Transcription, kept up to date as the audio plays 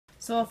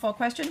So for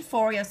question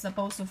 4, you're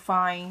supposed to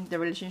find the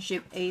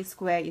relationship a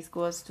squared is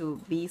equals to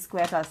b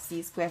squared plus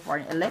c squared for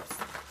an ellipse.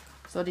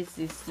 So this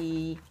is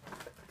the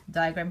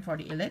diagram for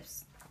the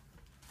ellipse.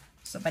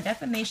 So by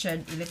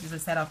definition, ellipse is a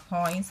set of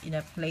points in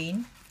a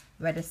plane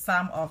where the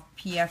sum of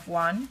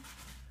PF1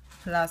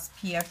 plus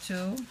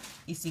PF2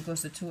 is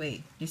equals to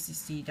 2a. This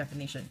is the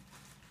definition.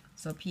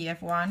 So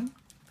PF1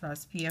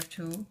 plus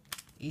PF2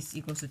 is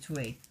equals to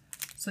 2a.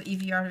 So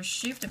if you are to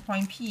shift the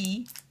point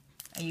P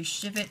and you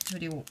shift it to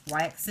the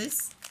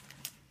y-axis,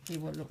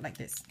 it will look like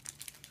this.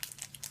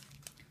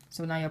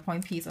 So now your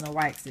point P is on the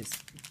y-axis.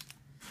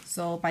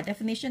 So by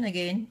definition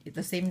again, it's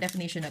the same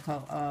definition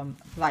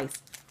applies.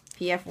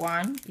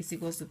 PF1 is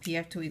equals to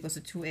PF2 equals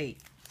to 2a.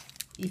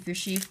 If you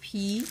shift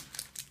P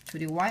to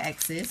the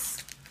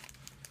y-axis,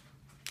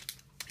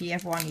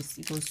 PF1 is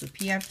equals to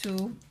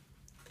PF2,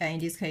 and in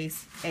this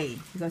case a,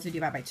 because you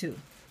divide by 2.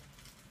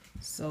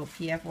 So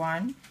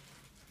PF1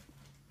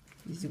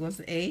 is equals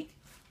to a,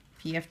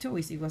 PF2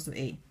 is equals to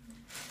a.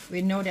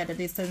 We know that the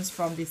distance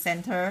from the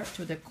center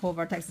to the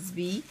co-vertex is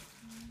b.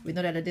 We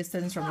know that the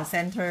distance from the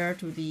center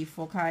to the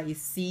foci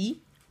is c.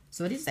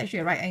 So this is actually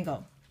a right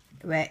angle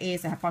where a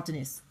is a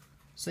hypotenuse.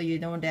 So you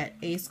know that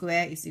a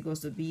squared is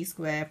equals to b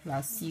squared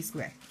plus c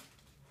squared.